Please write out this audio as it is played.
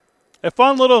A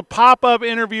fun little pop-up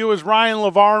interview was Ryan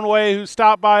Lavarnway, who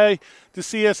stopped by to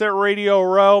see us at Radio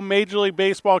Row, Major League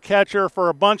Baseball catcher for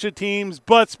a bunch of teams,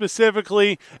 but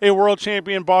specifically a world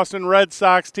champion Boston Red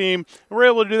Sox team. And we're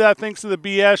able to do that thanks to the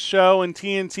BS Show and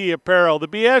TNT Apparel. The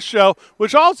BS Show,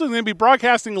 which also is going to be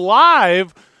broadcasting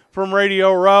live from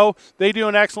Radio Row. They do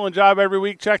an excellent job every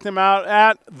week. Check them out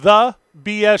at The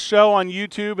BS Show on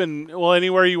YouTube and, well,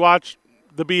 anywhere you watch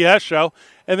The BS Show.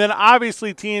 And then,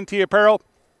 obviously, TNT Apparel,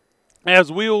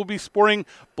 as we will be sporting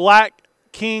Black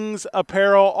Kings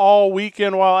apparel all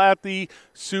weekend while at the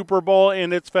Super Bowl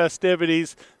and its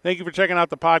festivities. Thank you for checking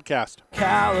out the podcast.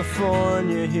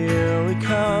 California, here we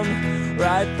come,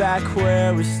 right back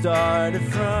where we started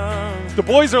from. The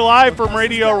boys are live from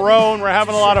Radio Row, and we're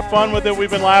having a lot of fun with it.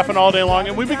 We've been laughing all day long,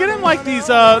 and we've been getting like these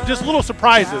just little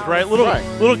surprises, right?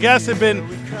 Little guests have been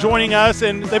joining us,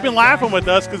 and they've been laughing with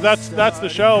us because that's the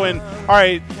show. And all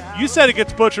right, you said it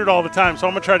gets butchered all the time, so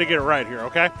I'm gonna try to get it right here,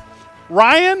 okay?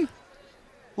 Ryan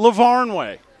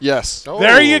Lavarnway. Yes. Oh,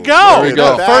 there you go. There we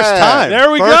go. First time.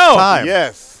 There we First go. Time.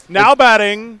 Yes. Now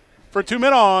batting for 2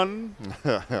 men on,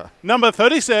 number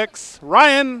 36,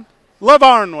 Ryan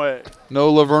Lavarnway.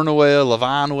 No Lavernaway,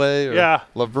 Lavanway, or Yeah.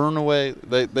 Lavernaway.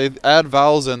 They add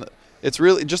vowels, and it's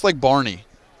really just like Barney,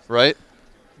 right?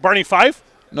 Barney Fife?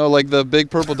 No, like the big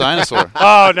purple dinosaur.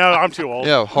 Oh, no, I'm too old.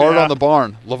 Yeah, hard on the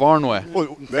barn, Lavarnway.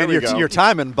 Well, there and we go. Your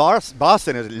time in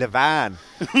Boston is Levan.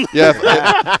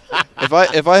 Yeah,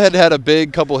 if I had had a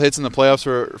big couple hits in the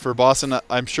playoffs for Boston,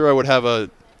 I'm sure I would have a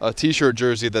T-shirt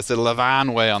jersey that said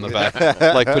Lavanway on the back,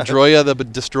 like Pedroia the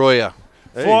Destroyer.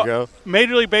 There you go.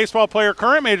 Major League Baseball player,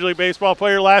 current Major League Baseball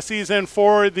player last season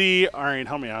for the, all right,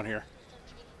 help me out here.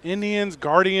 Indians,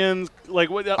 Guardians, like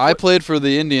what? I played for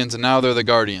the Indians, and now they're the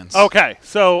Guardians. Okay,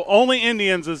 so only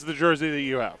Indians is the jersey that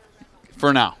you have.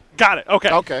 For now. Got it.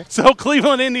 Okay. Okay. So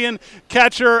Cleveland Indian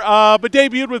catcher, but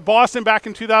debuted with Boston back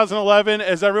in 2011.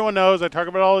 As everyone knows, I talk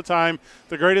about it all the time.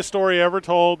 The greatest story ever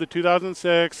told, the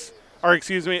 2006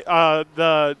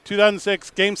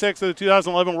 Game 6 of the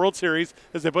 2011 World Series,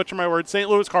 as they butcher my word, St.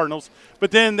 Louis Cardinals.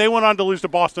 But then they went on to lose to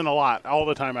Boston a lot, all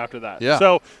the time after that.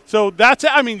 Yeah. So that's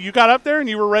it. I mean, you got up there and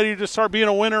you were ready to start being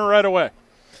a winner right away.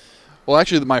 Well,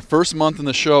 actually, my first month in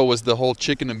the show was the whole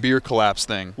chicken and beer collapse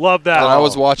thing. Love that. I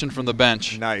was watching from the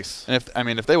bench. Nice. And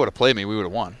if they would have played me, we would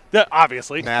have won. Yeah,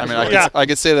 obviously. I mean, I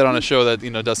could say that on a show that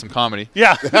does some comedy.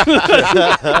 Yeah.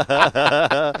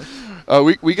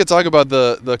 We could talk about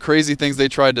the crazy things they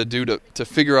tried to do to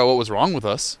figure out what was wrong with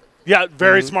us. Yeah,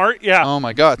 very smart. Yeah. Oh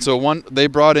my God! So they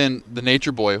brought in the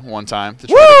Nature Boy one time to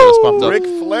try to get us pumped up. Ric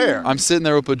Flair. I'm sitting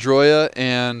there with Pedroia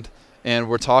and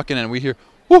we're talking and we hear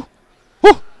woo,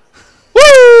 woo,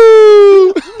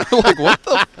 woo. Like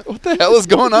what the hell is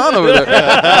going on over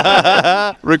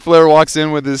there? Ric Flair walks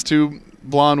in with his two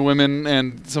blonde women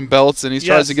and some belts, and he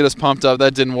tries to get us pumped up.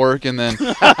 That didn't work, and then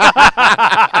they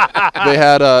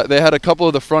had a couple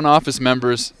of the front office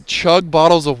members chug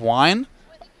bottles of wine.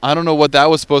 I don't know what that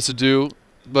was supposed to do,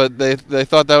 but they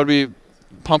thought that would be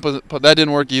that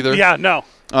didn't work either. Yeah, no.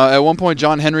 At one point,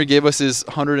 John Henry gave us his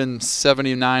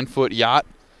 179-foot yacht.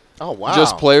 Oh wow!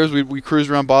 Just players. We cruised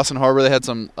around Boston Harbor. They had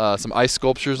some ice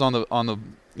sculptures on the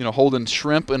holding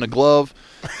shrimp in a glove.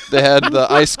 They had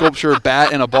the ice sculpture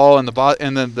bat and a ball, and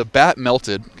then the bat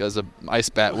melted because the ice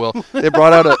bat will. They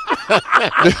brought out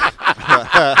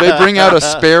they bring out a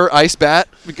spare ice bat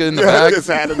because in the bag. Just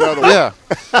had another one.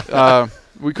 Yeah.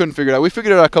 We couldn't figure it out. We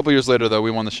figured it out a couple years later, though.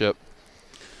 We won the ship.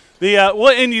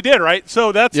 And you did, right?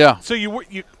 So that's yeah. So you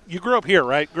grew up here,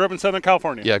 right? Grew up in Southern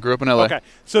California. Yeah, grew up in LA. Okay.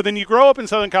 So then you grow up in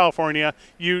Southern California.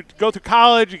 You go through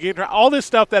college. You get all this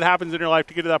stuff that happens in your life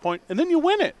to get to that point, and then you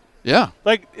win it. Yeah.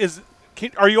 Like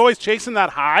are you always chasing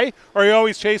that high, or are you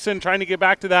always trying to get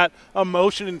back to that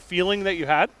emotion and feeling that you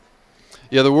had?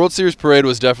 Yeah, the World Series parade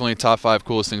was definitely top 5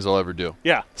 coolest things I'll ever do.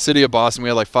 Yeah. City of Boston, we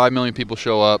had like 5 million people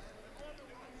show up.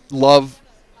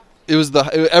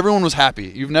 Everyone was happy.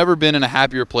 You've never been in a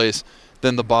happier place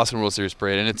than the Boston World Series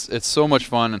parade, and it's so much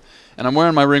fun. And I'm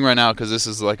wearing my ring right now because this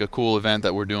is like a cool event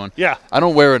that we're doing. Yeah. I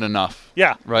don't wear it enough.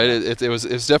 Yeah. Right. It was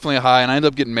definitely a high, and I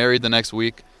ended up getting married the next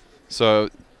week. So,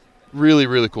 really,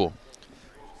 really cool.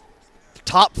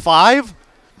 Top 5?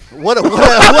 Wait.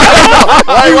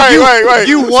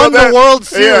 You won the World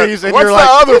Series, and you're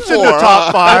like, it's in the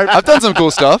top 5. I've done some cool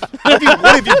stuff. What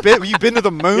have you been? Have you been to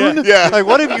the moon? Yeah. Like,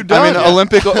 what have you done? I mean,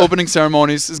 Olympic opening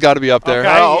ceremonies has got to be up there.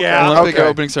 Okay, yeah. Olympic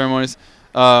opening ceremonions.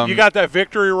 You got that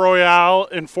Victory Royale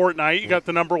in Fortnite. You got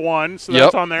the number 1, so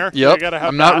that's on there. Yep. You gotta have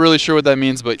I'm not really sure what that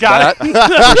means, but got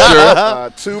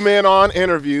that for sure. 2 men on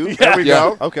interview. Yeah. There we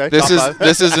go. Okay. This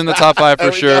is in the top 5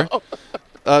 for sure.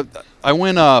 I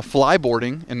went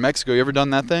flyboarding in Mexico. You ever done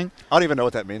that thing? I don't even know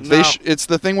what that means. No. It's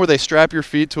the thing where they strap your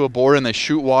feet to a board and they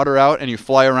shoot water out and you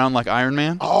fly around like Iron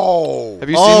Man. Oh. Have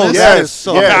you seen this? that is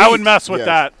so Okay, I would mess with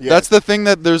that. Yes. That's the thing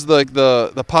that there's like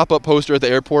the pop-up poster at the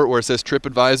airport where it says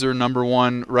TripAdvisor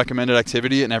 #1 recommended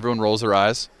activity and everyone rolls their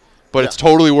eyes. But it's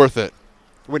totally worth it.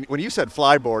 When you said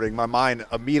flyboarding, my mind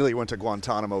immediately went to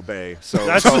Guantanamo Bay. So,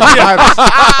 That's-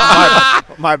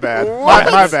 my bad.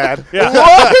 My bad.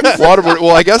 Waterboard.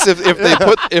 Well, I guess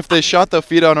if they shot the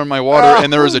feet out on my water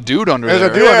and there was a dude under There's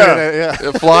there, a dude under there,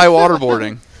 yeah. fly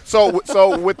waterboarding. So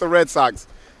with the Red Sox,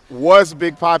 was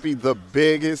Big Papi the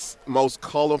biggest, most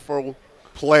colorful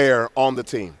player on the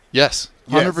team? Yes,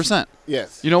 100%.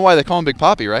 Yes. You know why they call him Big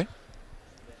Papi, right?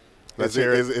 Is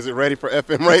it ready for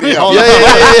FM radio?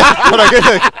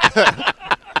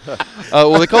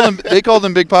 Well, they called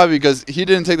him Big Papi because he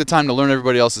didn't take the time to learn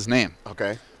everybody else's name.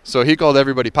 Okay. So he called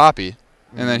everybody Papi,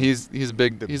 and then he's a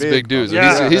big dude.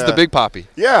 Yeah. He's the Big Papi.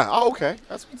 Yeah. Oh, okay.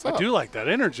 That's what's up. I do like that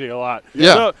energy a lot.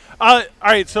 Yeah. So, all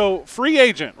right, so free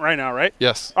agent right now, right?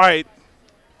 Yes. All right.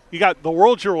 You got the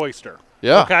world's your oyster.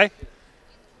 Yeah. Okay.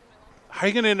 How are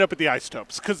you going to end up at the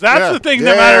Isotopes? Because that's the thing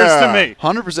that matters to me.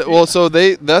 100%. Well, so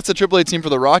that's a AAA team for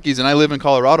the Rockies, and I live in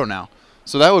Colorado now.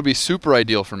 So that would be super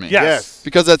ideal for me. Yes.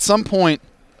 Because at some point,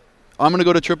 I'm going to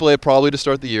go to AAA probably to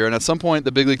start the year, and at some point,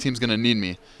 the big league team's going to need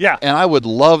me. Yeah. And I would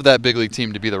love that big league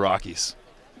team to be the Rockies.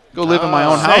 Go live in my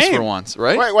own house for once,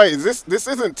 right? Wait. This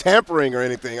isn't tampering or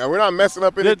anything. We're not messing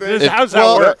up anything. How's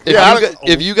that work?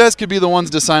 If you guys could be the ones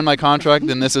to sign my contract,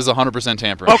 then this is 100%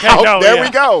 tampering. Okay. There we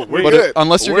go. We're But good.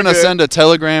 unless you're We're going to good. send a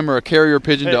telegram or a carrier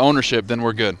pigeon to ownership, then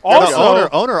we're good. Also,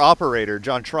 Owner-operator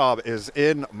John Traub is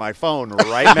in my phone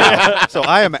right now. So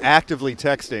I am actively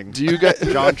texting Do you guys?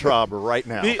 John Traub right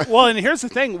now. well, and here's the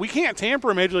thing. We can't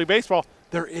tamper in Major League Baseball.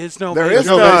 There is no There Major is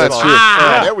League no Baseball.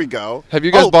 That's true. There we go. Have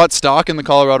you guys bought stock in the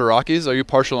Colorado Rockies? Are you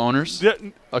partial owners?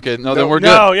 Okay, no, then we're good.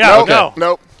 No, yeah, Nope. no.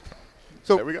 Nope.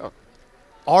 So There we go.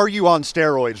 are you on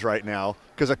steroids right now?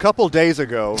 Because a couple days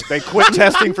ago, they quit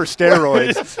testing for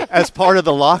steroids as part of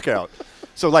the lockout.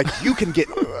 So, like, you can get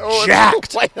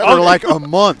jacked for like a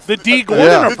month. The D. Gordon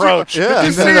Yeah. approach. Yeah. And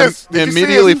you then see it his- did you see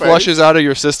immediately his face? flushes out of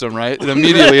your system, right? And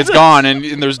immediately it's gone,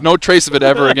 and there's no trace of it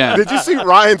ever again. Did you see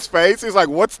Ryan's face? He's like,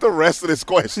 "What's the rest of this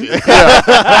question?"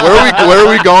 Where are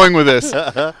we going with this?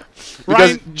 Because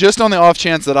Ryan- just on the off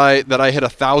chance that I hit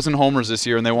 1,000 homers this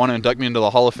year and they want to induct me into the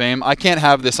Hall of Fame, I can't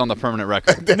have this on the permanent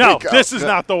record. There No, we go. this is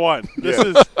not the one. This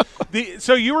is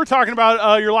so you were talking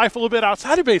about your life a little bit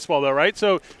outside of baseball, though, right?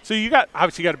 So you got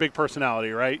obviously a big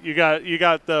personality, right? You got you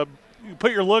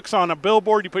put your looks on a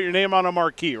billboard, you put your name on a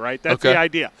marquee, right? That's Okay. the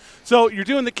idea. So you're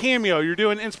doing the cameo, you're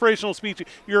doing inspirational speech.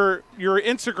 Your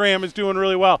Instagram is doing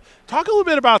really well. Talk a little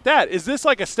bit about that. Is this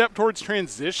like a step towards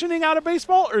transitioning out of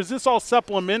baseball, or is this all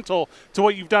supplemental to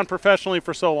what you've done professionally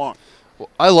for so long?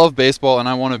 I love baseball, and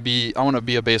I want to be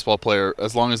a baseball player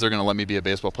as long as they're going to let me be a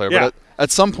baseball player. Yeah. But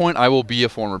at some point, I will be a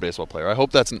former baseball player. I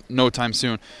hope that's no time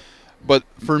soon. But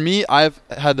for me, I've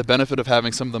had the benefit of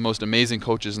having some of the most amazing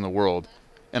coaches in the world,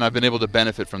 and I've been able to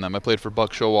benefit from them. I played for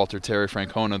Buck Showalter, Terry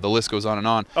Francona. The list goes on and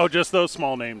on. Oh, just those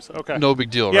small names. Okay. No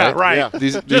big deal, Yeah, right? right.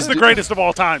 Yeah. Just the greatest of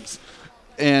all times.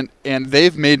 And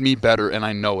they've made me better, and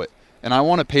I know it. And I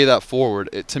want to pay that forward.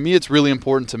 To me, it's really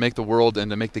important to make the world and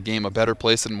to make the game a better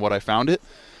place than what I found it.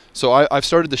 So I've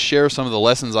started to share some of the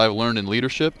lessons I've learned in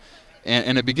leadership,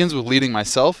 and it begins with leading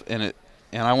myself, and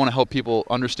I want to help people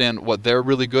understand what they're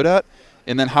really good at,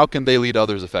 and then how can they lead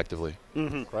others effectively.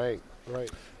 Right.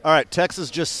 All right,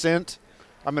 Texas just sent.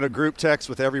 I'm in a group text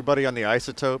with everybody on the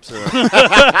Isotopes.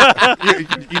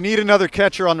 You need another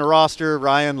catcher on the roster.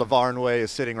 Ryan Lavarnway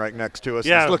is sitting right next to us.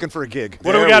 Yeah. He's looking for a gig.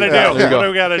 What do we got to do? There you go. What do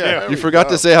we got to do? You forgot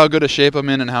to say how good a shape I'm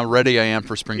in and how ready I am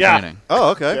for spring Yeah. training.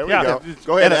 Oh, okay. There we Yeah. go.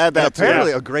 Go ahead and add that to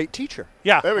apparently it. a great teacher.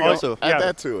 Yeah. There we go. Also, Add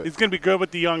that to it. He's going to be good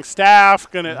with the young staff.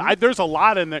 There's a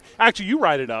lot in there. Actually, you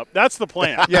write it up. That's the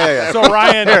plan. Yeah. So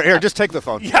Ryan, Here, just take the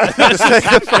phone. yeah,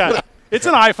 yeah. It's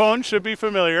an iPhone. Should be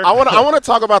familiar. I want to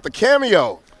talk about the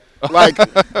cameo. Like,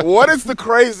 what is the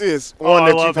craziest one I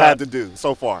that love you've had that. to do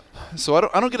so far? So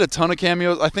I don't get a ton of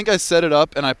cameos. I think I set it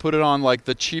up and I put it on like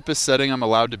the cheapest setting I'm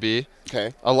allowed to be.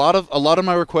 Okay. A lot of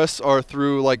my requests are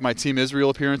through like my Team Israel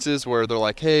appearances where they're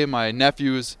like, "Hey, my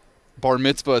nephew's bar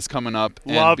mitzvah is coming up,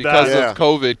 and Love because that. Yeah. of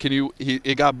COVID,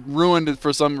 it got ruined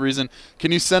for some reason.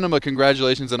 Can you send him a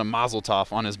congratulations and a mazel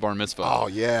tov on his bar mitzvah?" Oh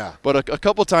yeah. But a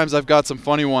couple times I've got some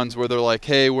funny ones where they're like,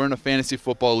 "Hey, we're in a fantasy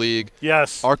football league.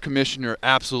 Yes. Our commissioner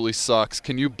absolutely sucks.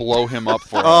 Can you blow him up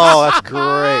for us?" Oh, that's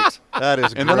great. That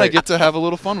is great. And then I get to have a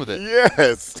little fun with it.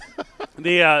 Yes.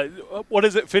 The what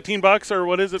is it? $15 or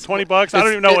what is it? $20? I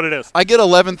don't even know what it is. I get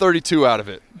 $11.32 out of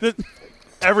it.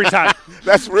 Every time.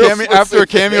 That's real After a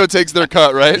cameo takes their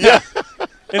cut, right? Yeah.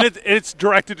 And it's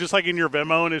directed just like in your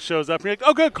Venmo, and it shows up. And you're like,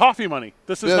 oh, good, coffee money.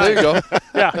 This is Yeah, nice. there you go.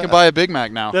 Yeah. I can buy a Big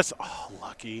Mac now.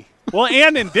 Lucky. Well,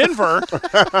 and in Denver.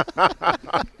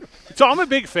 So I'm a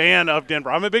big fan of Denver.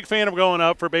 I'm a big fan of going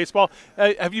up for baseball.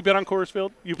 Have you been on Coors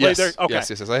Field? You played there? Okay.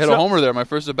 Yes. I hit a homer there, my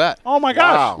first at bat. Oh, my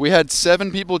gosh. Wow. We had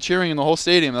 7 people cheering in the whole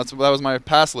stadium. That was my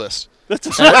pass list. and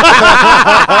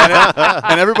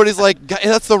everybody's like,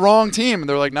 that's the wrong team. And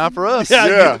they're like, not for us.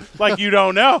 Yeah. Like you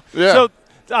don't know. Yeah.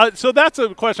 So that's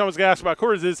a question I was going to ask about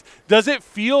Coors is, does it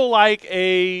feel like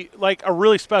a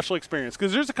really special experience?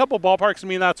 Because there's a couple ballparks, to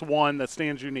me, that's one that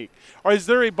stands unique. Or is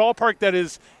there a ballpark that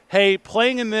is, hey,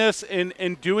 playing in this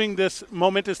and doing this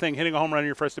momentous thing, hitting a home run in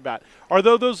your first at bat, are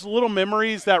those little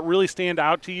memories that really stand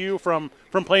out to you from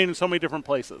playing in so many different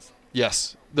places?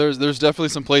 Yes. There's definitely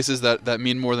some places that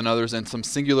mean more than others, and some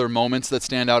singular moments that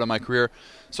stand out in my career.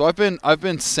 So I've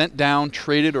been sent down,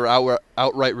 traded, or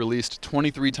outright released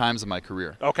 23 times in my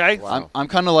career. Okay. Wow. I'm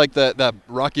kind of like that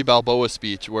Rocky Balboa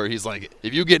speech where he's like,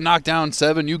 if you get knocked down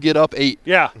 7, you get up 8.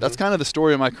 Yeah. That's kind of the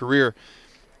story of my career.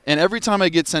 And every time I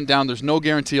get sent down, there's no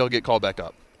guarantee I'll get called back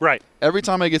up. Right. Every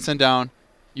time I get sent down,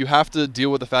 you have to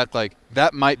deal with the fact, like,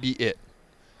 that might be it.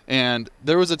 And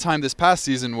there was a time this past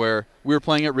season where we were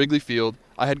playing at Wrigley Field.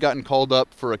 I had gotten called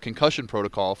up for a concussion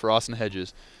protocol for Austin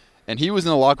Hedges. And he was in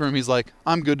the locker room. He's like,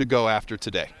 I'm good to go after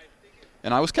today.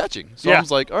 And I was catching. So Yeah. I was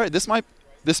like, all right, this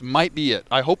might be it.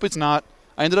 I hope it's not.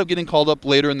 I ended up getting called up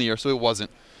later in the year, so it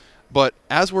wasn't. But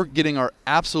as we're getting our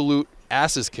absolute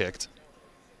asses kicked,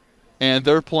 and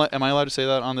they're playing. Am I allowed to say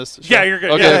that on this show? Yeah, you're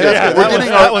good. Okay, Yeah, okay. yeah.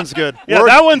 That one's good. Yeah,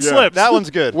 that one slips. That one's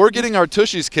good. We're getting our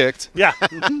tushies kicked, Yeah.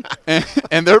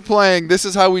 and they're playing. This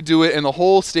is how we do it, and the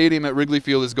whole stadium at Wrigley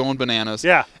Field is going bananas.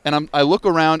 Yeah. And I look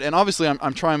around, and obviously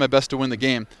I'm trying my best to win the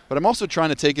game, but I'm also trying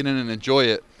to take it in and enjoy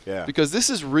it. Yeah. Because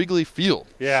this is Wrigley Field.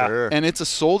 Yeah. Sure. And it's a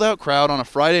sold-out crowd on a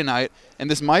Friday night, and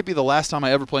this might be the last time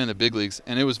I ever play in the big leagues,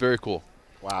 and it was very cool.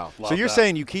 Wow. So you're that.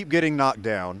 saying you keep getting knocked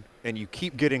down and you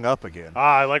keep getting up again.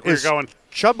 I like where Is you're going.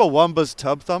 Chumbawamba's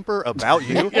Tub Thumper about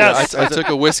you? Yes. I took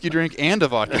a whiskey drink and a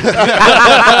vodka.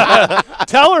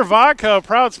 Teller Vodka,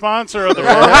 proud sponsor of the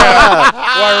program.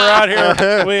 While we're out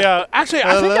here, we actually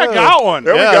I think I got one.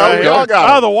 There Yeah, we go. there We you all go.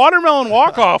 got it. The watermelon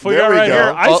walk-off we There got we right go.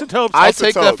 here. Well, Isotopes. I'll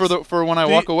take that Isotopes. for when I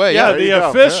walk away. Yeah, Yeah. There the you go.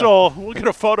 official. We'll get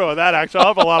a photo of that, actually. I'll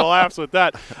have a lot of laughs with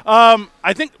that.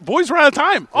 I think, boys, we're out of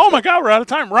time. Oh, my God, we're out of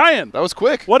time. Ryan, That was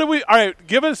quick. what did we – all right,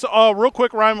 give us real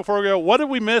quick, Ryan, before we go. What did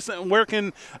we miss, and where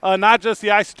can not just the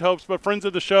Isotopes but friends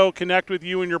of the show connect with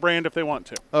you and your brand if they want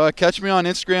to? Catch me on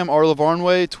Instagram, R.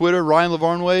 Lavarnway, Twitter, Ryan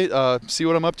Lavarnway. See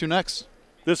what I'm up to next.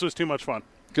 This was too much fun.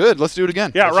 Good. Let's do it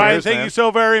again. Yeah, Yes, Ryan, it is, thank man. you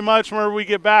so very much. Whenever we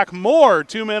get back, more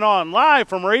 2 Men On live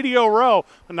from Radio Row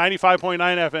on 95.9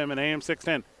 FM and AM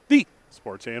 610, the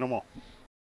Sports Animal.